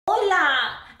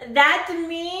That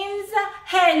means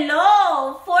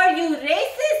hello for you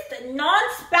racist,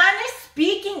 non-Spanish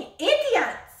speaking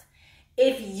idiots.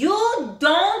 If you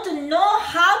don't know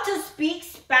how to speak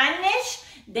Spanish,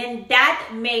 then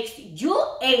that makes you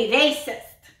a racist.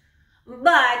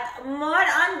 But more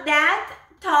on that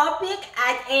topic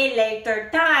at a later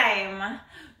time.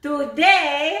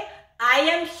 Today, I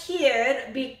am here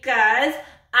because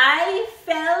I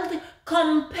felt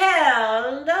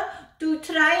compelled to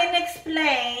try and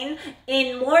explain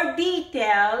in more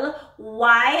detail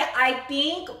why I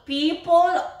think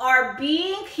people are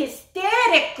being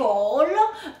hysterical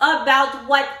about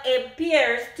what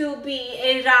appears to be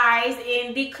a rise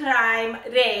in the crime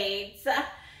rates.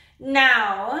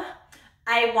 Now,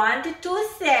 I wanted to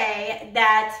say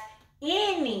that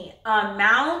any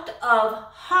amount of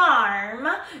harm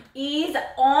is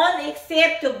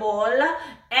unacceptable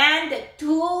and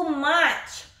too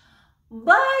much.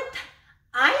 But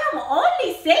I am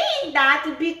only saying that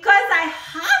because I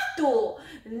have to,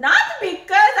 not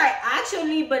because I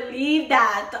actually believe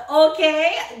that,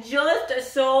 okay?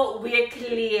 Just so we're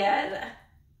clear.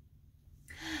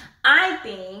 I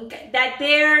think that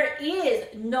there is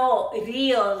no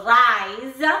real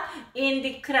rise in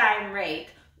the crime rate.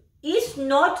 It's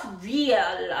not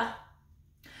real.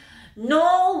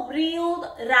 No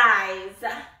real rise.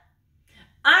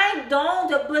 I don't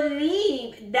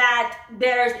believe that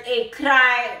there's a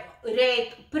crime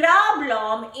rate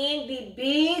problem in the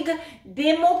big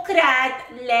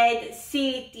Democrat-led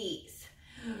cities.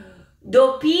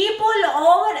 The people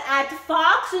over at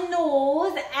Fox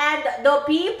News and the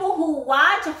people who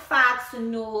watch Fox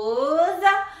News,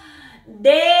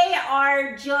 they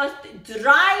are just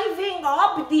driving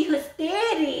up the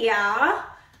hysteria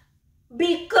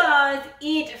because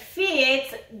it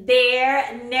fits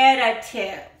their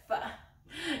narrative.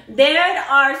 There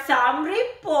are some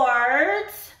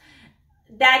reports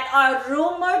that are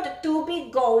rumored to be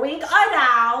going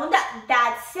around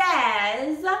that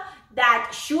says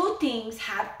that shootings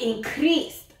have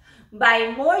increased by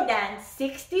more than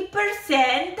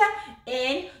 60%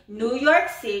 in New York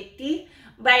City,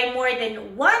 by more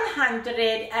than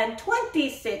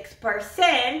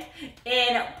 126%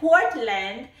 in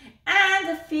Portland,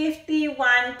 and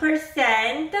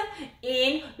 51%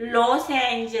 in Los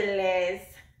Angeles.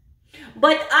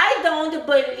 But I don't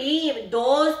believe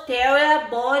those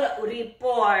terrible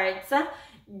reports.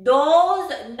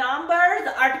 Those numbers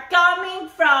are coming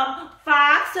from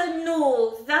Fox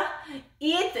News.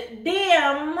 It's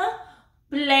them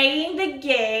playing the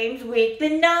games with the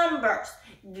numbers.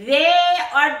 They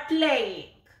are playing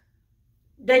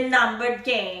the number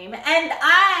game, and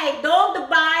I don't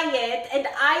buy it, and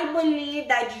I believe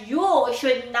that you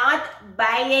should not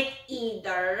buy it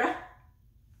either.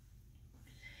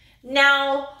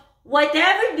 Now,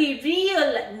 whatever the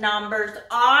real numbers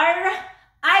are,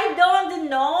 I don't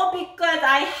know because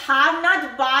I have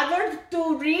not bothered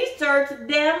to research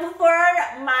them for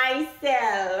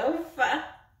myself.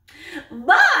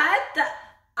 But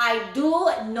I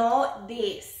do know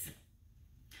this.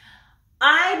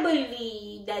 I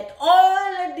believe that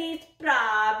all of these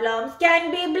problems can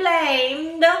be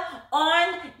blamed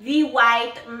on the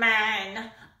white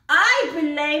man. I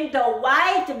blame the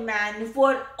white man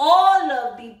for all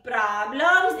of the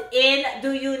problems in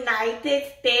the United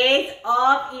States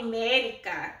of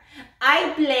America.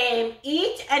 I blame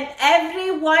each and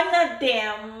every one of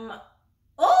them.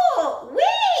 Oh,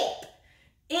 wait!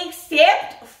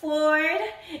 Except for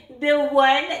the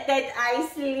one that I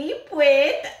sleep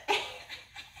with.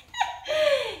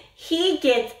 He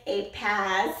gets a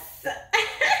pass.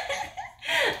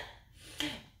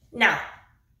 Now,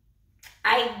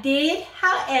 I did,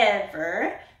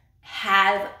 however,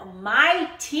 have my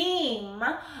team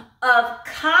of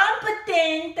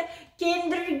competent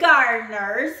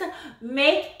kindergartners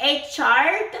make a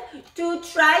chart to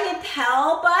try and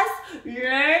help us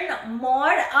learn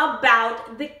more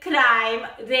about the crime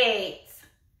rates.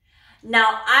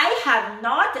 Now, I have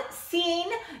not seen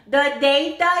the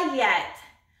data yet.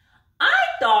 I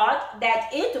thought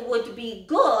that it would be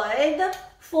good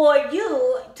for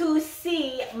you to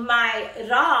see my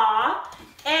raw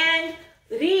and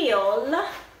real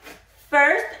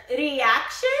first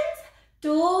reactions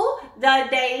to the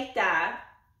data.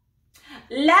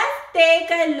 Let's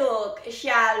take a look,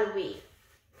 shall we?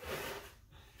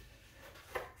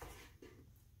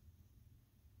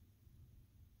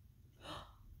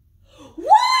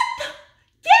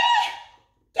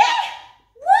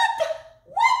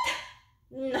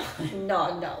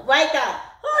 No, wait a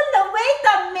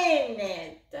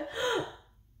minute.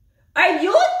 Are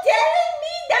you telling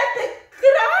me that the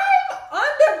crime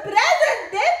under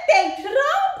President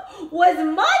Trump was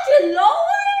much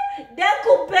lower than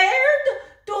compared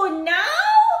to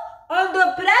now on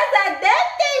the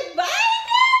Presidente Biden?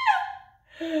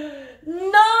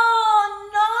 No.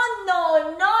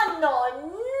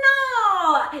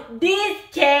 This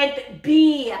can't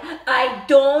be. I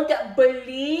don't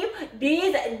believe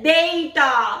this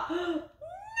data.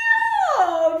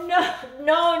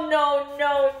 No.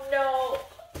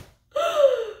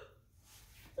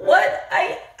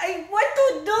 What to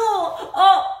do?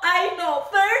 Oh, I know.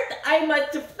 First, I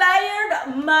must fire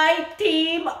my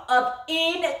team of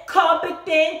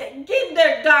incompetent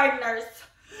kindergartners.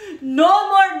 No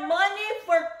more money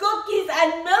for cookies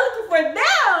and milk for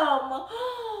them.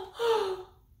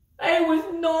 I was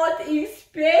not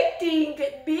expecting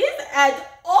this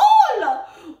at all.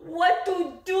 What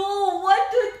to do?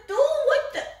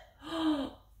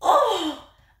 Oh,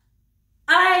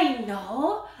 I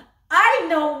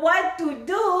know what to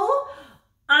do.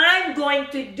 I'm going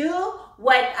to do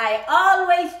what I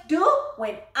always do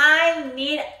when I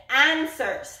need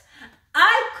answers.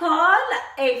 I call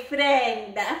a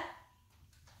friend.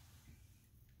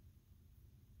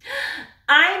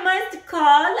 I must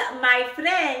call my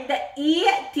friend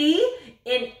E.T.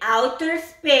 in outer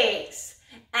space,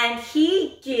 and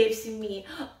he gives me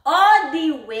all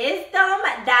the wisdom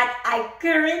that I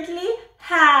currently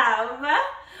have.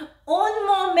 Un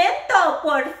momento,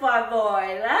 por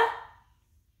favor.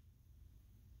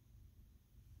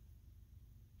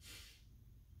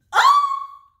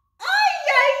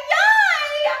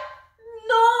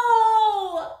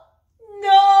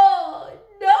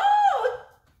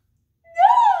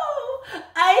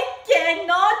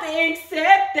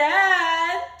 Accept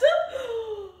that.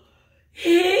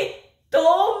 He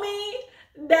told me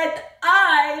that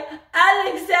I,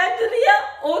 Alexandria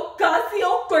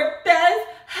Ocasio-Cortez,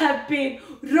 have been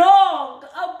wrong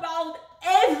about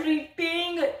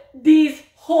everything this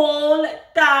whole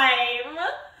time.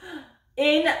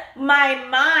 In my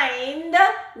mind,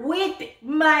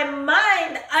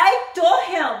 I told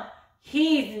him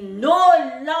he's no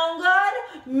longer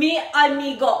mi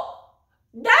amigo.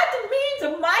 That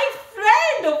means my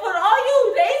friend, for all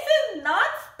you racist,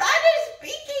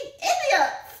 non-Spanish-speaking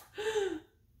idiots.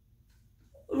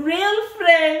 Real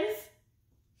friends,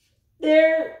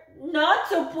 they're not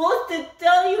supposed to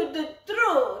tell you the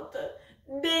truth.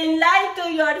 They lie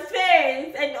to your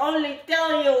face and only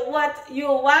tell you what you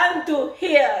want to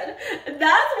hear.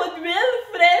 That's what real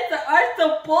friends are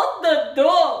supposed to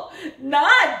do,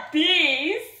 not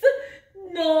this.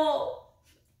 No.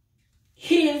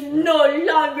 He is no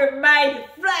longer my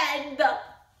friend.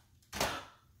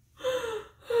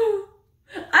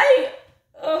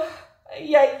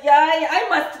 I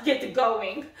must get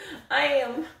going. I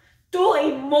am too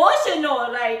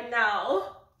emotional right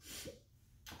now.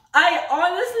 I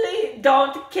honestly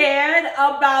don't care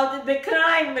about the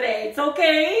crime rates,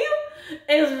 okay?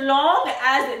 As long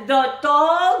as the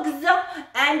thugs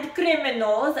and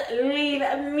criminals leave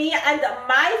me and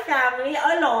my family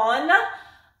alone,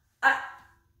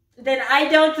 then I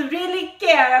don't really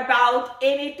care about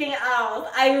anything else.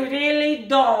 I really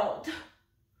don't.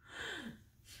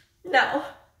 Now,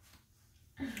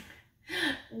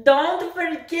 don't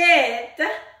forget,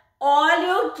 all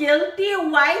you guilty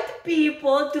white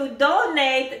people, to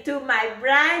donate to my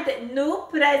brand new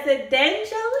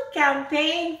presidential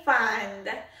campaign fund,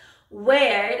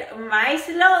 where my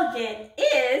slogan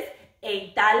is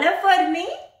 $1 for me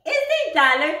is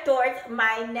 $1 towards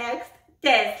my next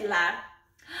Tesla.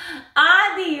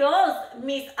 Adios,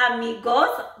 mis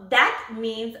amigos. That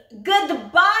means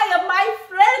goodbye, my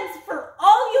friends, for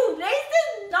all you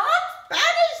racist,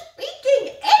 non-Spanish speaking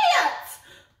idiots.